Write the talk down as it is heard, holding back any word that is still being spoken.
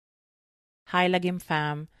Hi, Lagim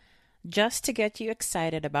fam. Just to get you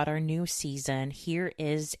excited about our new season, here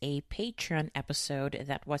is a Patreon episode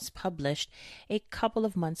that was published a couple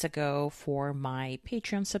of months ago for my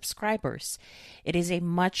Patreon subscribers. It is a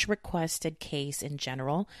much requested case in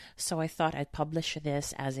general, so I thought I'd publish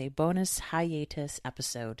this as a bonus hiatus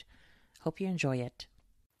episode. Hope you enjoy it.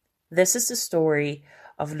 This is the story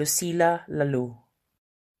of Lucila Lalu.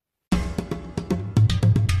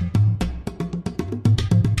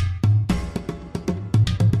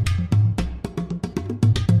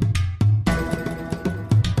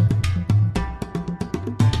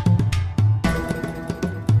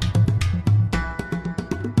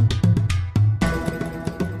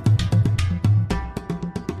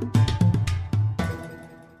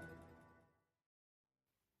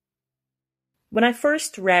 When I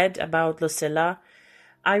first read about Lucila,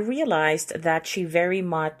 I realized that she very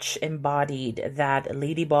much embodied that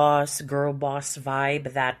lady boss, girl boss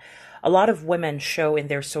vibe that a lot of women show in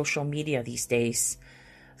their social media these days.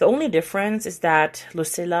 The only difference is that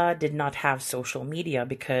Lucila did not have social media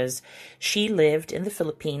because she lived in the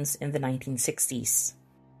Philippines in the 1960s.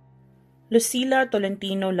 Lucila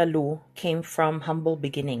Tolentino Lalu came from humble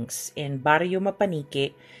beginnings in Barrio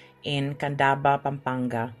Mapanique in Candaba,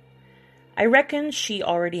 Pampanga. I reckon she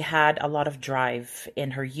already had a lot of drive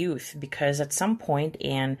in her youth because at some point,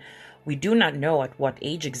 and we do not know at what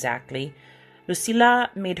age exactly,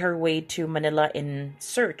 Lucila made her way to Manila in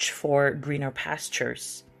search for greener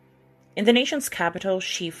pastures. In the nation's capital,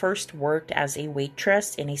 she first worked as a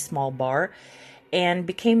waitress in a small bar and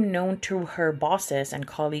became known to her bosses and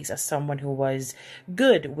colleagues as someone who was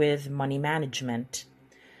good with money management.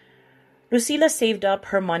 Lucila saved up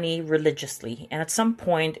her money religiously, and at some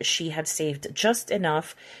point she had saved just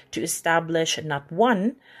enough to establish not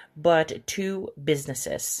one, but two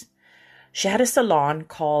businesses. She had a salon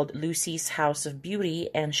called Lucy's House of Beauty,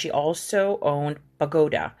 and she also owned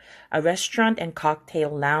Pagoda, a restaurant and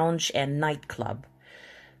cocktail lounge and nightclub.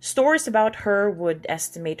 Stories about her would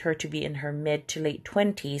estimate her to be in her mid to late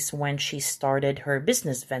 20s when she started her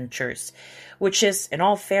business ventures, which is, in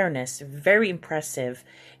all fairness, very impressive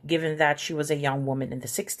given that she was a young woman in the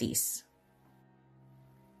 60s.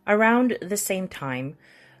 Around the same time,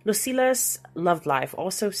 Lucila's love life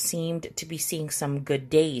also seemed to be seeing some good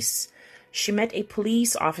days. She met a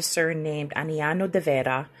police officer named Aniano de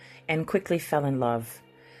Vera and quickly fell in love.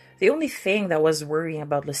 The only thing that was worrying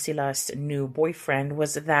about Lucila's new boyfriend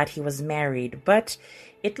was that he was married, but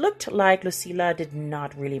it looked like Lucila did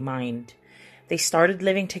not really mind. They started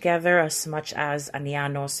living together as much as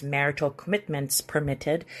Aniano's marital commitments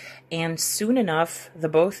permitted, and soon enough, the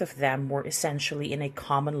both of them were essentially in a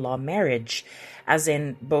common law marriage, as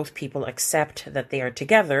in both people accept that they are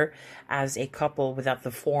together as a couple without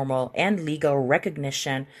the formal and legal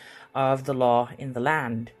recognition of the law in the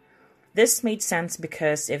land. This made sense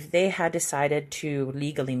because if they had decided to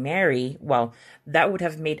legally marry, well, that would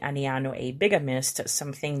have made Aniano a bigamist,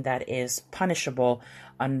 something that is punishable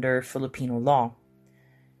under Filipino law.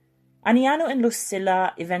 Aniano and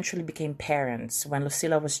Lucila eventually became parents when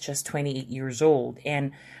Lucila was just 28 years old,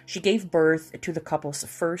 and she gave birth to the couple's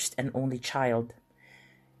first and only child.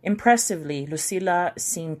 Impressively, Lucila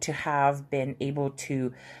seemed to have been able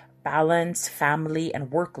to balance family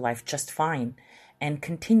and work life just fine, and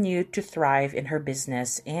continued to thrive in her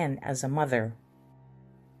business and as a mother.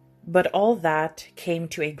 But all that came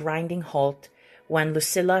to a grinding halt when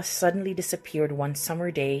Lucila suddenly disappeared one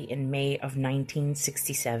summer day in May of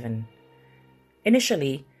 1967.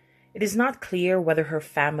 Initially, it is not clear whether her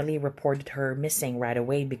family reported her missing right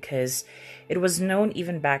away because it was known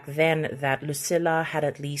even back then that Lucila had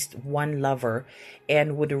at least one lover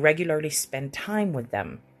and would regularly spend time with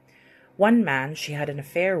them. One man she had an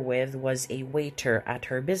affair with was a waiter at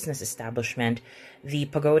her business establishment, the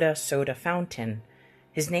Pagoda Soda Fountain.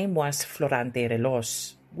 His name was Florante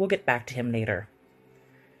Relos. We'll get back to him later.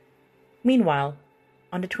 Meanwhile,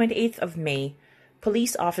 on the 28th of May,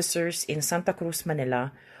 police officers in Santa Cruz,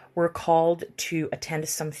 Manila, were called to attend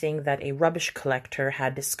something that a rubbish collector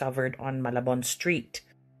had discovered on Malabon Street.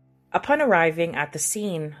 Upon arriving at the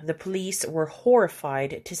scene, the police were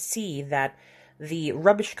horrified to see that the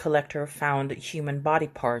rubbish collector found human body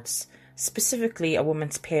parts, specifically a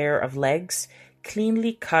woman's pair of legs,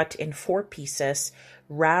 cleanly cut in 4 pieces,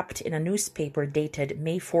 wrapped in a newspaper dated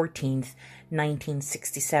May 14th,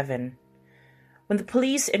 1967. When the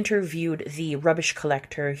police interviewed the rubbish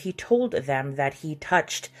collector, he told them that he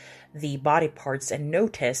touched the body parts and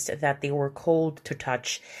noticed that they were cold to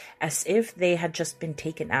touch, as if they had just been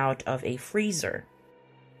taken out of a freezer.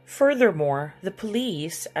 Furthermore, the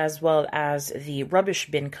police, as well as the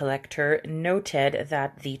rubbish bin collector, noted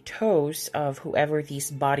that the toes of whoever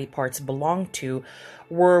these body parts belonged to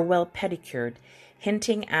were well pedicured,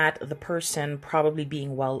 hinting at the person probably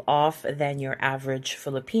being well off than your average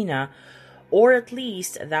Filipina, or at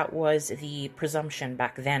least that was the presumption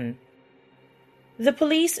back then. The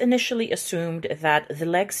police initially assumed that the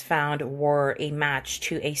legs found were a match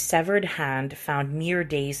to a severed hand found mere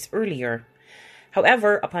days earlier.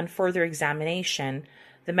 However, upon further examination,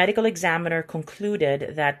 the medical examiner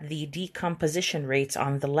concluded that the decomposition rates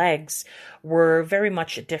on the legs were very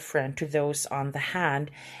much different to those on the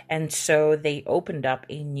hand, and so they opened up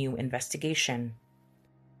a new investigation.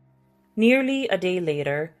 Nearly a day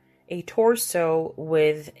later, a torso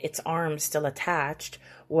with its arms still attached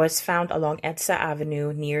was found along Edsa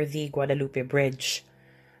Avenue near the Guadalupe Bridge.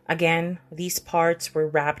 Again, these parts were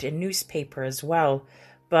wrapped in newspaper as well,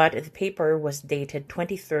 but the paper was dated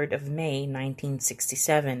 23rd of May,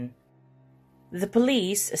 1967. The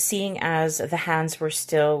police, seeing as the hands were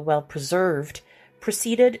still well preserved,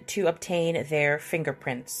 proceeded to obtain their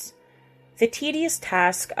fingerprints. The tedious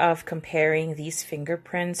task of comparing these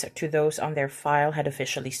fingerprints to those on their file had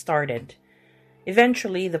officially started.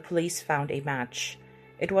 Eventually, the police found a match.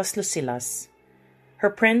 It was Lucila's. Her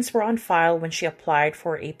prints were on file when she applied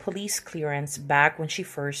for a police clearance back when she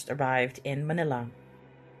first arrived in Manila.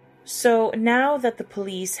 So now that the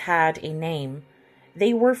police had a name,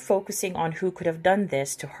 they were focusing on who could have done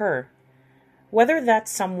this to her. Whether that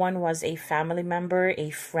someone was a family member,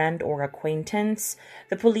 a friend, or acquaintance,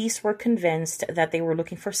 the police were convinced that they were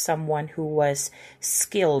looking for someone who was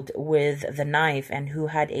skilled with the knife and who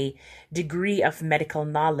had a degree of medical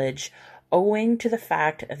knowledge, owing to the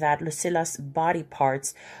fact that Lucila's body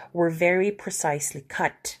parts were very precisely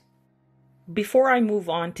cut. Before I move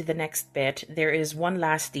on to the next bit, there is one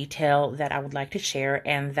last detail that I would like to share,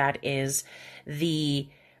 and that is the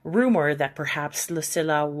rumor that perhaps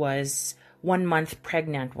Lucila was 1 month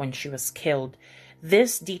pregnant when she was killed.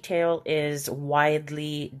 This detail is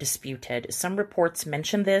widely disputed. Some reports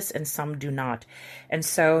mention this and some do not. And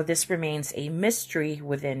so this remains a mystery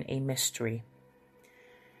within a mystery.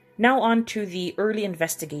 Now on to the early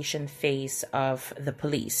investigation phase of the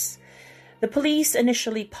police. The police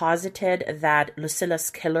initially posited that Lucila's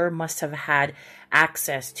killer must have had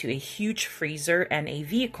access to a huge freezer and a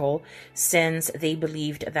vehicle, since they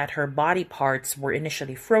believed that her body parts were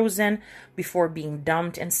initially frozen before being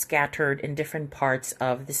dumped and scattered in different parts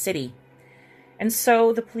of the city. And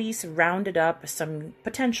so the police rounded up some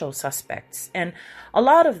potential suspects, and a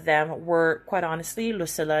lot of them were, quite honestly,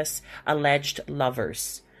 Lucila's alleged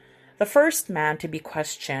lovers. The first man to be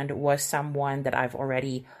questioned was someone that I've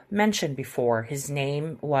already mentioned before. His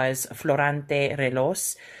name was Florante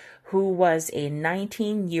Relos, who was a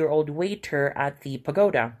 19-year-old waiter at the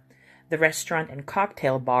Pagoda, the restaurant and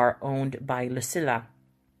cocktail bar owned by Lucila.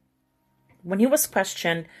 When he was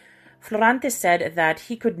questioned, Florante said that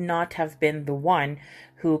he could not have been the one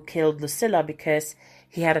who killed Lucila because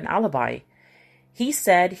he had an alibi. He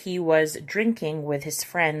said he was drinking with his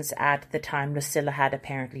friends at the time Lucila had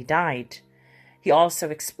apparently died. He also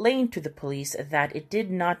explained to the police that it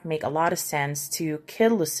did not make a lot of sense to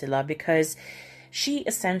kill Lucila because she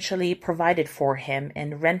essentially provided for him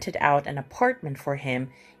and rented out an apartment for him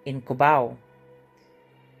in Cubao.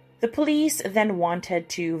 The police then wanted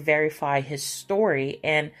to verify his story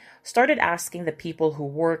and started asking the people who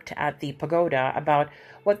worked at the Pagoda about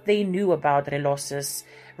what they knew about Relos's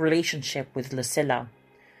relationship with Lucila.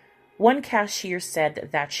 One cashier said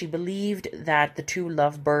that she believed that the two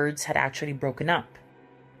lovebirds had actually broken up.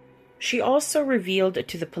 She also revealed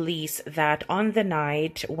to the police that on the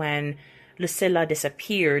night when Lucila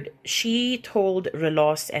disappeared, she told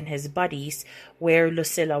Relos and his buddies where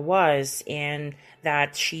Lucila was and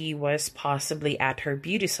that she was possibly at her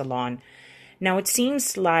beauty salon. Now, it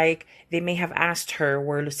seems like they may have asked her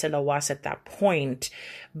where Lucila was at that point,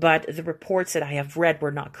 but the reports that I have read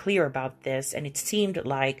were not clear about this, and it seemed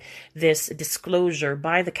like this disclosure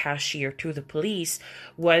by the cashier to the police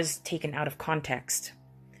was taken out of context.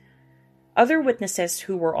 Other witnesses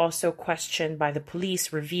who were also questioned by the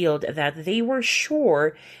police revealed that they were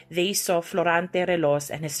sure they saw Florante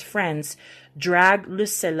Relos and his friends drag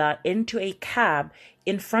Lucila into a cab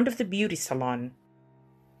in front of the beauty salon.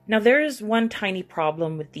 Now, there is one tiny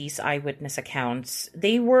problem with these eyewitness accounts.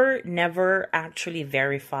 They were never actually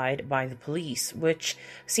verified by the police, which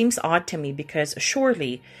seems odd to me because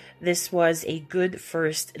surely this was a good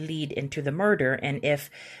first lead into the murder, and if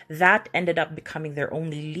that ended up becoming their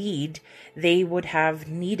only lead, they would have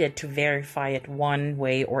needed to verify it one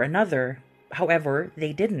way or another. However,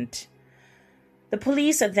 they didn't. The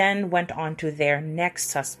police then went on to their next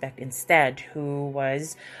suspect instead, who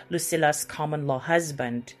was Lucila's common-law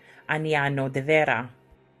husband, Aniano de Vera.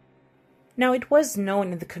 Now, it was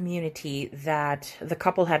known in the community that the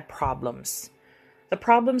couple had problems. The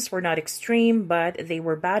problems were not extreme, but they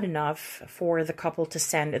were bad enough for the couple to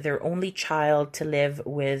send their only child to live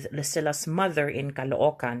with Lucila's mother in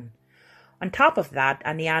Caloocan. On top of that,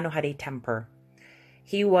 Aniano had a temper.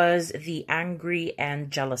 He was the angry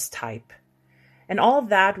and jealous type. And all of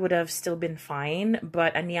that would have still been fine,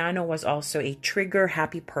 but Aniano was also a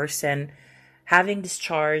trigger-happy person, having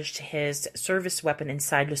discharged his service weapon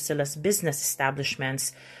inside Lucila's business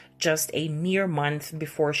establishments just a mere month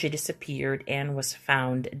before she disappeared and was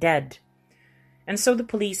found dead. And so the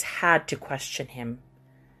police had to question him.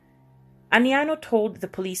 Aniano told the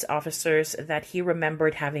police officers that he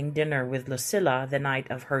remembered having dinner with Lucila the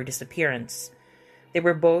night of her disappearance. They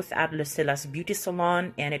were both at Lucila's beauty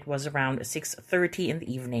salon, and it was around 6:30 in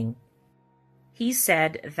the evening. He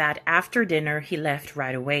said that after dinner he left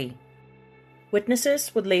right away.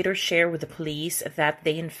 Witnesses would later share with the police that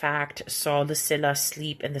they in fact saw Lucila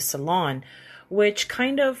sleep in the salon, which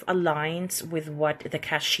kind of aligns with what the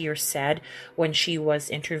cashier said when she was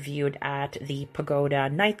interviewed at the Pagoda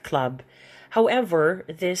nightclub. However,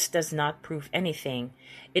 this does not prove anything.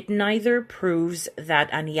 It neither proves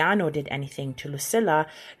that Aniano did anything to Lucila,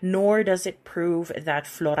 nor does it prove that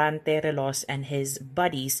Florante Relos and his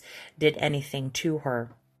buddies did anything to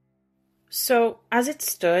her. So, as it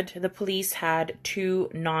stood, the police had two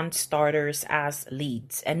non-starters as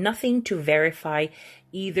leads, and nothing to verify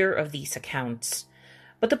either of these accounts.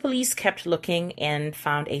 But the police kept looking and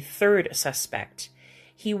found a third suspect.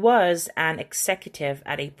 He was an executive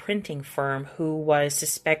at a printing firm who was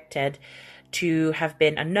suspected to have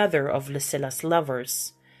been another of Lucila's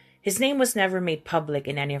lovers. His name was never made public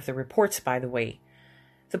in any of the reports, by the way.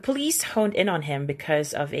 The police honed in on him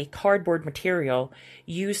because of a cardboard material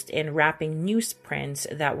used in wrapping newsprints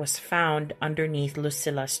that was found underneath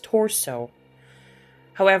Lucila's torso.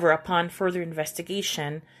 However, upon further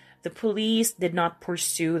investigation, the police did not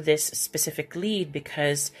pursue this specific lead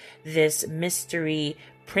because this mystery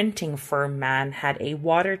printing firm man had a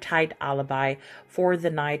watertight alibi for the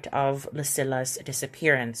night of Lucila's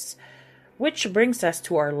disappearance. Which brings us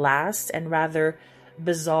to our last and rather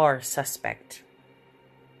bizarre suspect.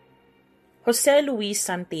 Jose Luis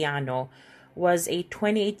Santiano was a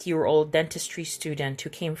 28-year-old dentistry student who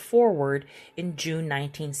came forward in June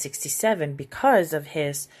 1967 because of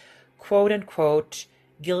his quote-unquote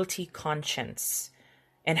guilty conscience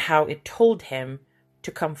and how it told him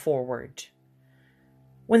to come forward.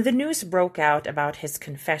 When the news broke out about his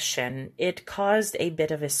confession, it caused a bit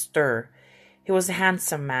of a stir. He was a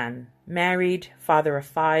handsome man, married, father of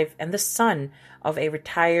 5, and the son of a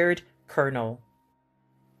retired colonel.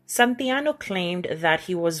 Santiano claimed that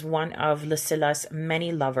he was one of Lucila's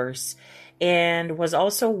many lovers and was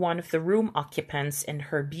also one of the room occupants in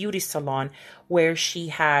her beauty salon where she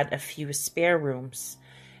had a few spare rooms.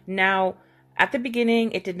 Now, at the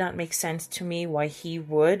beginning, it did not make sense to me why he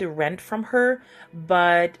would rent from her,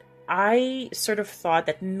 but I sort of thought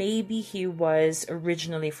that maybe he was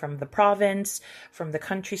originally from the province, from the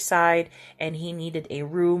countryside, and he needed a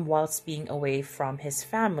room whilst being away from his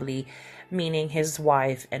family, meaning his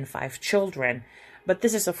wife and 5 children. But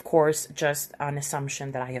this is, of course, just an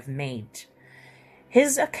assumption that I have made.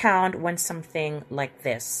 His account went something like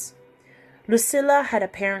this. Lucila had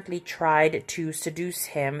apparently tried to seduce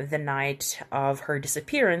him the night of her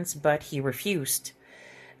disappearance, but he refused.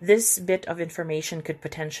 This bit of information could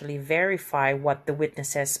potentially verify what the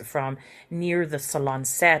witnesses from near the salon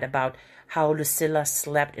said about how Lucila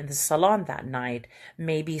slept in the salon that night.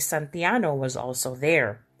 Maybe Santiano was also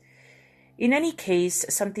there. In any case,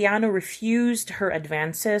 Santiano refused her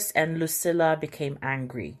advances and Lucila became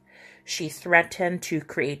angry. She threatened to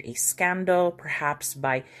create a scandal, perhaps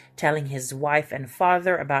by telling his wife and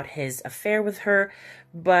father about his affair with her,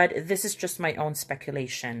 but this is just my own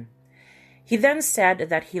speculation. He then said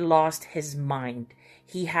that he lost his mind.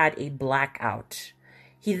 He had a blackout.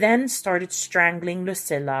 He then started strangling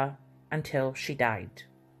Lucila until she died.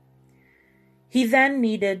 He then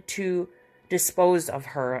needed to dispose of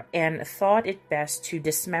her and thought it best to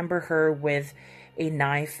dismember her with a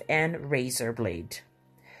knife and razor blade.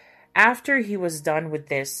 After he was done with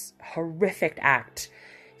this horrific act,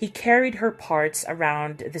 he carried her parts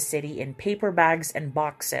around the city in paper bags and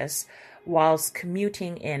boxes whilst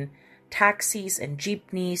commuting in taxis and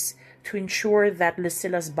jeepneys to ensure that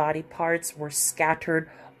Lucila's body parts were scattered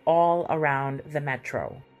all around the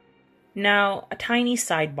metro. Now, a tiny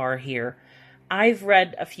sidebar here. I've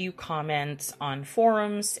read a few comments on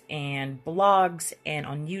forums and blogs and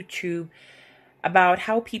on YouTube about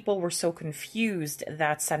how people were so confused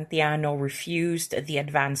that Santiano refused the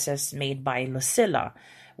advances made by Lucila,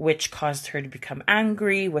 which caused her to become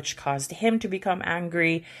angry, which caused him to become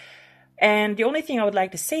angry. And the only thing I would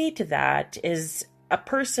like to say to that is a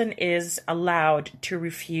person is allowed to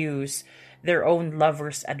refuse their own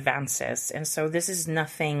lover's advances. And so this is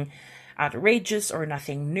nothing outrageous or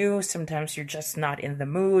nothing new. Sometimes you're just not in the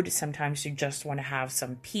mood. Sometimes you just want to have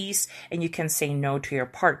some peace and you can say no to your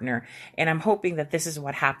partner. And I'm hoping that this is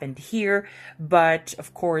what happened here. But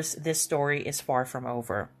of course, this story is far from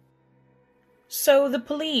over. So the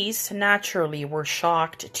police naturally were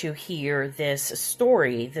shocked to hear this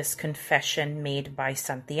story, this confession made by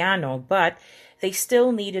Santiano, but they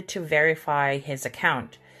still needed to verify his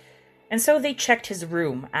account. And so they checked his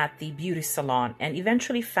room at the beauty salon and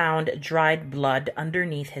eventually found dried blood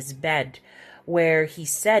underneath his bed, where he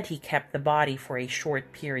said he kept the body for a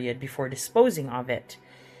short period before disposing of it.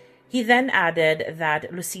 He then added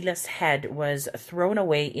that Lucila's head was thrown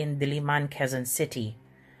away in Diliman, Quezon City.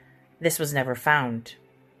 This was never found.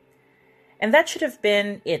 And that should have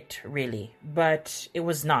been it, really, but it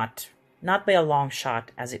was not by a long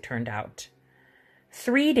shot, as it turned out.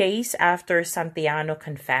 3 days after Santiano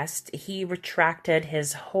confessed, he retracted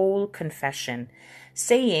his whole confession,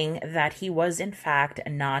 saying that he was in fact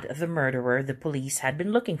not the murderer the police had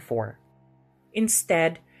been looking for.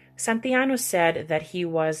 Instead, Santiano said that he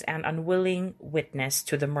was an unwilling witness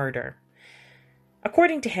to the murder.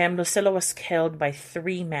 According to him, Lucila was killed by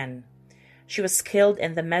 3 men. She was killed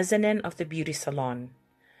in the mezzanine of the beauty salon.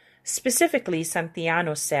 Specifically,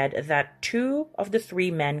 Santiano said that 2 of the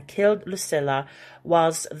 3 men killed Lucila,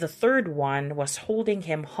 whilst the 3rd one was holding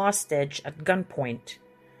him hostage at gunpoint.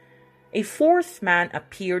 A 4th man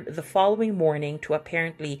appeared the following morning to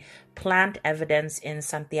apparently plant evidence in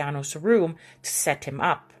Santiano's room to set him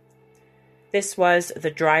up. This was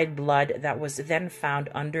the dried blood that was then found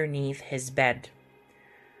underneath his bed.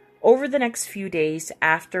 Over the next few days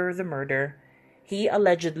after the murder, he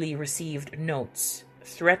allegedly received notes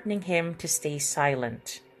threatening him to stay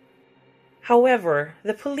silent. However,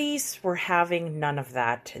 the police were having none of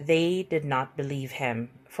that. They did not believe him.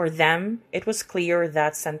 For them, it was clear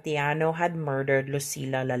that Santiano had murdered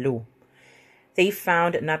Lucila Lalu. They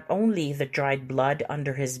found not only the dried blood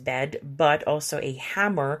under his bed, but also a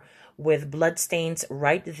hammer with bloodstains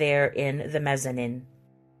right there in the mezzanine.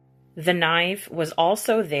 The knife was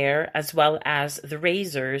also there, as well as the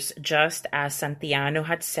razors, just as Santiano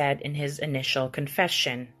had said in his initial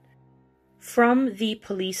confession. From the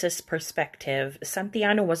police's perspective,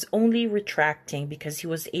 Santiano was only retracting because he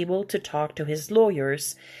was able to talk to his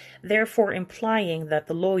lawyers, therefore implying that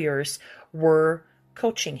the lawyers were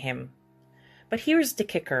coaching him. But here's the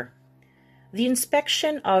kicker. The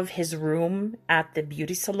inspection of his room at the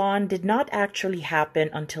beauty salon did not actually happen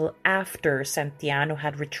until after Santiano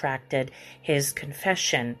had retracted his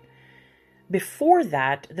confession. Before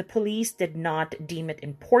that, the police did not deem it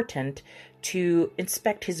important to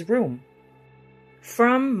inspect his room.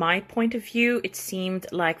 From my point of view, it seemed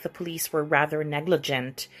like the police were rather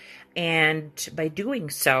negligent, and by doing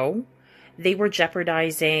so, they were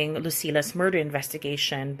jeopardizing Lucila's murder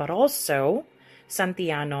investigation, but also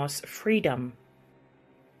Santiano's freedom.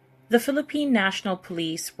 The Philippine National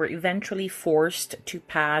Police were eventually forced to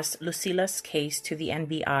pass Lucila's case to the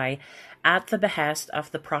NBI at the behest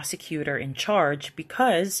of the prosecutor in charge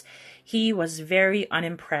because he was very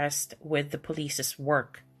unimpressed with the police's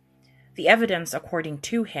work. The evidence, according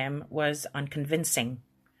to him, was unconvincing.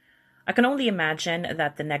 I can only imagine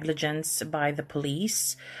that the negligence by the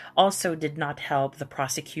police also did not help the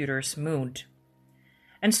prosecutor's mood.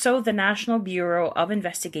 And so the National Bureau of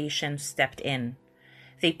Investigation stepped in.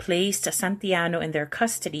 They placed Santiano in their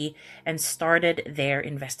custody and started their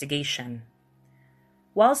investigation.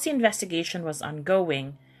 Whilst the investigation was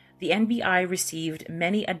ongoing, the NBI received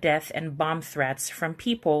many death and bomb threats from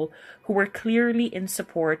people who were clearly in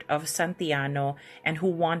support of Santiano and who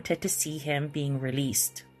wanted to see him being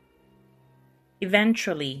released.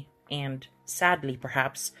 Eventually, and sadly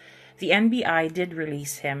perhaps, the NBI did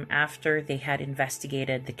release him after they had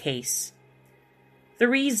investigated the case. The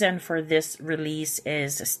reason for this release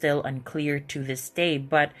is still unclear to this day,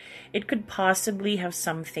 but it could possibly have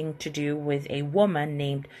something to do with a woman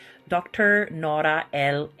named Dr. Nora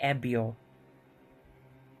L. Ebio.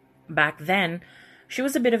 Back then, she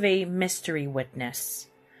was a bit of a mystery witness.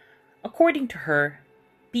 According to her,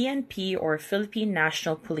 PNP or Philippine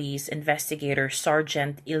National Police investigator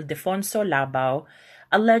Sergeant Ildefonso Labao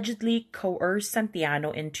allegedly coerced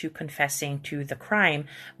Santiano into confessing to the crime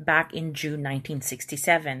back in June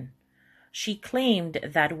 1967. She claimed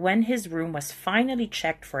that when his room was finally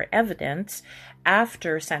checked for evidence,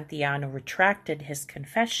 after Santiano retracted his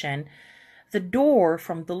confession, the door,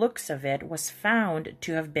 from the looks of it, was found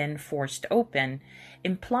to have been forced open,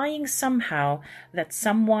 implying somehow that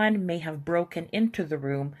someone may have broken into the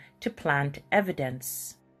room to plant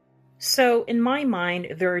evidence. So, in my mind,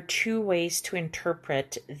 there are two ways to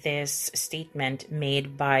interpret this statement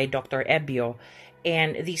made by Dr. Ebbio,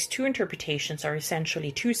 and these two interpretations are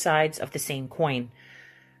essentially two sides of the same coin.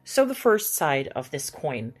 So, the first side of this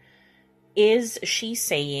coin, is she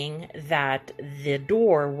saying that the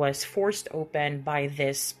door was forced open by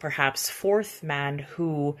this perhaps fourth man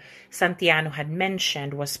who Santiano had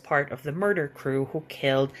mentioned was part of the murder crew who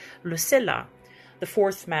killed Lucila? The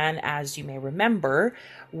fourth man, as you may remember,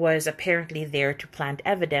 was apparently there to plant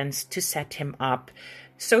evidence to set him up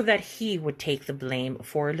so that he would take the blame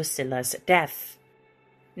for Lucila's death.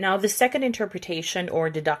 Now, the second interpretation or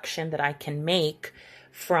deduction that I can make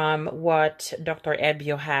from what Dr.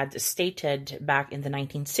 Ebbio had stated back in the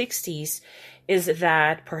 1960s is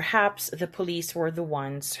that perhaps the police were the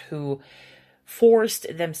ones who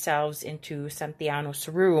forced themselves into Santiano's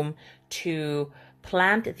room to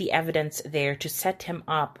plant the evidence there to set him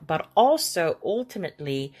up, but also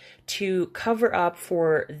ultimately to cover up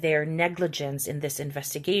for their negligence in this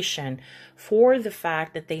investigation, for the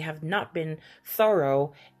fact that they have not been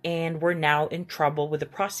thorough and were now in trouble with the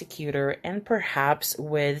prosecutor and perhaps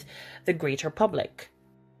with the greater public.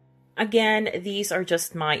 Again, these are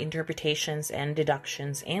just my interpretations and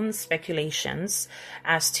deductions and speculations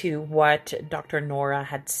as to what Dr. Nora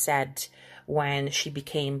had said when she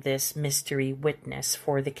became this mystery witness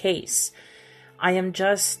for the case. I am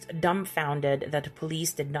just dumbfounded that the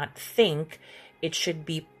police did not think it should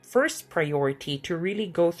be first priority to really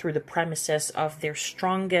go through the premises of their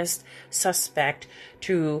strongest suspect,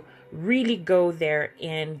 to really go there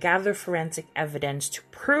and gather forensic evidence to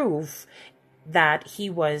prove that he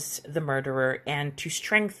was the murderer and to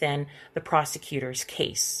strengthen the prosecutor's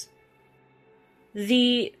case.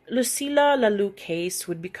 The Lucila Lalu case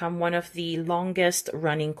would become one of the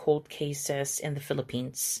longest-running cold cases in the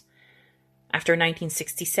Philippines. After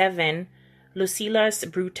 1967, Lucila's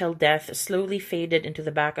brutal death slowly faded into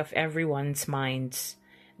the back of everyone's minds.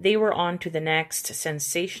 They were on to the next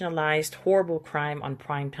sensationalized horrible crime on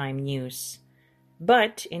primetime news.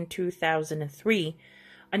 But in 2003,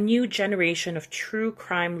 a new generation of true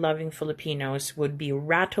crime-loving Filipinos would be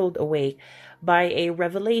rattled awake by a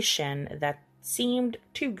revelation that seemed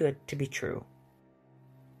too good to be true.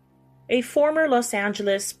 A former Los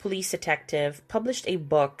Angeles police detective published a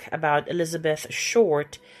book about Elizabeth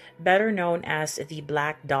Short, better known as the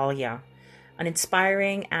Black Dahlia, an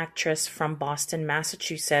inspiring actress from Boston,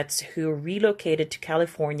 Massachusetts, who relocated to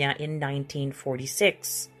California in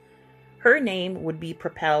 1946. Her name would be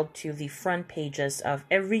propelled to the front pages of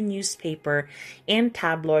every newspaper and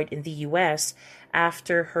tabloid in the U.S.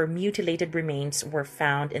 after her mutilated remains were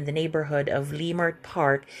found in the neighborhood of Leimert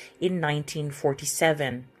Park in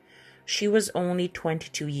 1947. She was only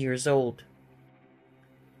 22 years old.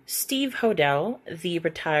 Steve Hodel, the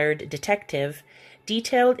retired detective,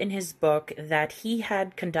 detailed in his book that he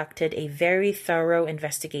had conducted a very thorough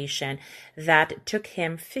investigation that took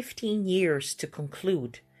him 15 years to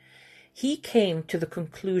conclude. He came to the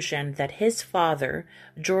conclusion that his father,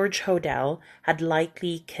 George Hodel, had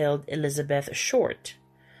likely killed Elizabeth Short.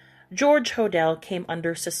 George Hodel came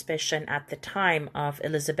under suspicion at the time of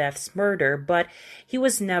Elizabeth's murder, but he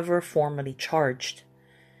was never formally charged.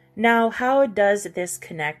 Now, how does this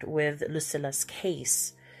connect with Lucila's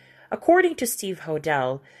case? According to Steve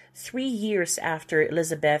Hodel, 3 years after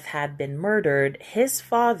Elizabeth had been murdered, his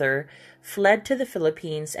father fled to the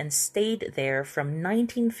Philippines and stayed there from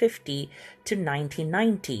 1950 to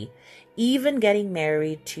 1990, even getting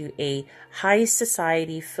married to a high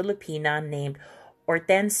society Filipina named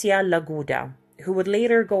Hortensia Laguda, who would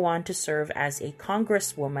later go on to serve as a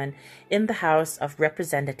congresswoman in the House of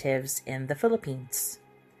Representatives in the Philippines.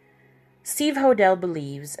 Steve Hodel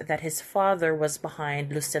believes that his father was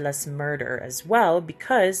behind Lucila's murder as well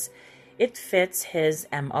because it fits his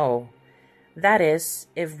M.O. That is,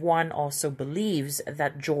 if one also believes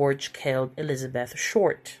that George killed Elizabeth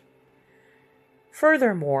Short.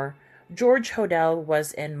 Furthermore, George Hodel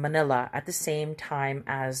was in Manila at the same time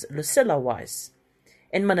as Lucila was.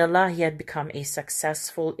 In Manila, he had become a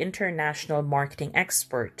successful international marketing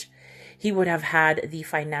expert. He would have had the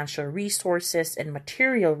financial resources and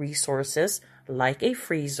material resources, like a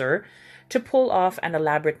freezer, to pull off an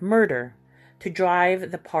elaborate murder, to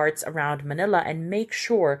drive the parts around Manila and make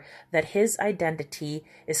sure that his identity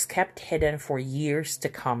is kept hidden for years to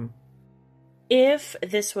come. If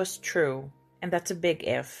this was true, and that's a big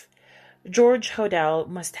if, George Hodel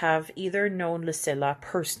must have either known Lucila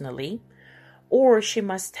personally, or she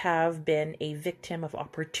must have been a victim of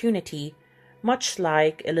opportunity, much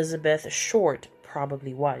like Elizabeth Short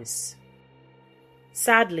probably was.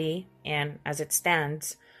 Sadly, and as it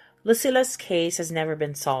stands, Lucila's case has never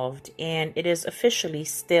been solved, and it is officially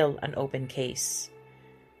still an open case.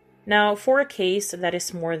 Now, for a case that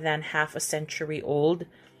is more than half a century old,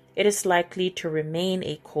 it is likely to remain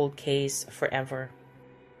a cold case forever.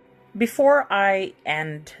 Before I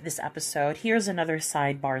end this episode, here's another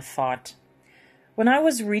sidebar thought. When I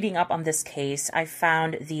was reading up on this case, I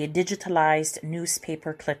found the digitalized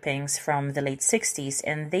newspaper clippings from the late 60s,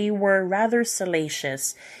 and they were rather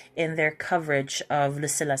salacious in their coverage of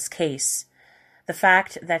Lucila's case. The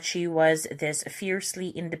fact that she was this fiercely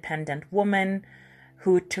independent woman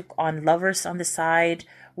who took on lovers on the side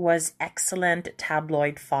was excellent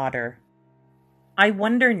tabloid fodder. I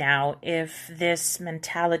wonder now if this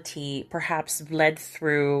mentality perhaps bled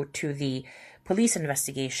through to the police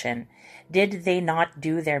investigation. Did they not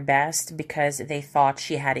do their best because they thought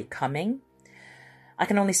she had it coming? I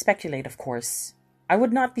can only speculate, of course. I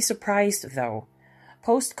would not be surprised, though.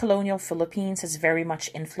 Post-colonial Philippines is very much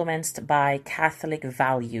influenced by Catholic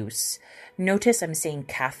values. Notice I'm saying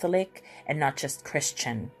Catholic and not just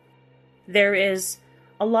Christian. There is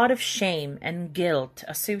a lot of shame and guilt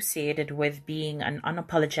associated with being an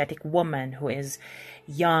unapologetic woman who is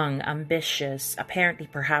young, ambitious, apparently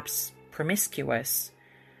perhaps promiscuous.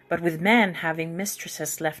 But with men, having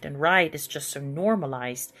mistresses left and right is just so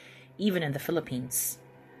normalized, even in the Philippines.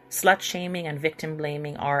 Slut-shaming and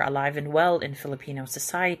victim-blaming are alive and well in Filipino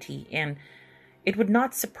society, and it would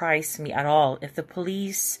not surprise me at all if the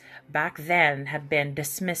police back then had been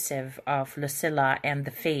dismissive of Lucila and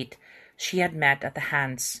the fate she had met at the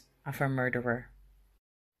hands of her murderer.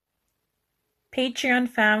 Patreon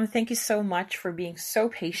fam, thank you so much for being so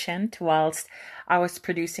patient whilst I was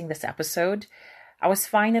producing this episode. I was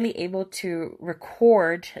finally able to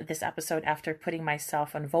record this episode after putting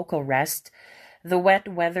myself on vocal rest. The wet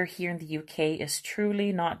weather here in the UK is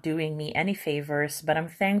truly not doing me any favors, but I'm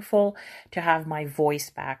thankful to have my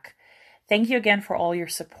voice back. Thank you again for all your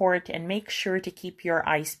support, and make sure to keep your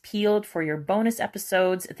eyes peeled for your bonus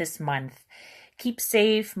episodes this month. Keep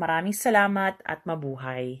safe, maraming salamat at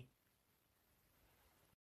mabuhay.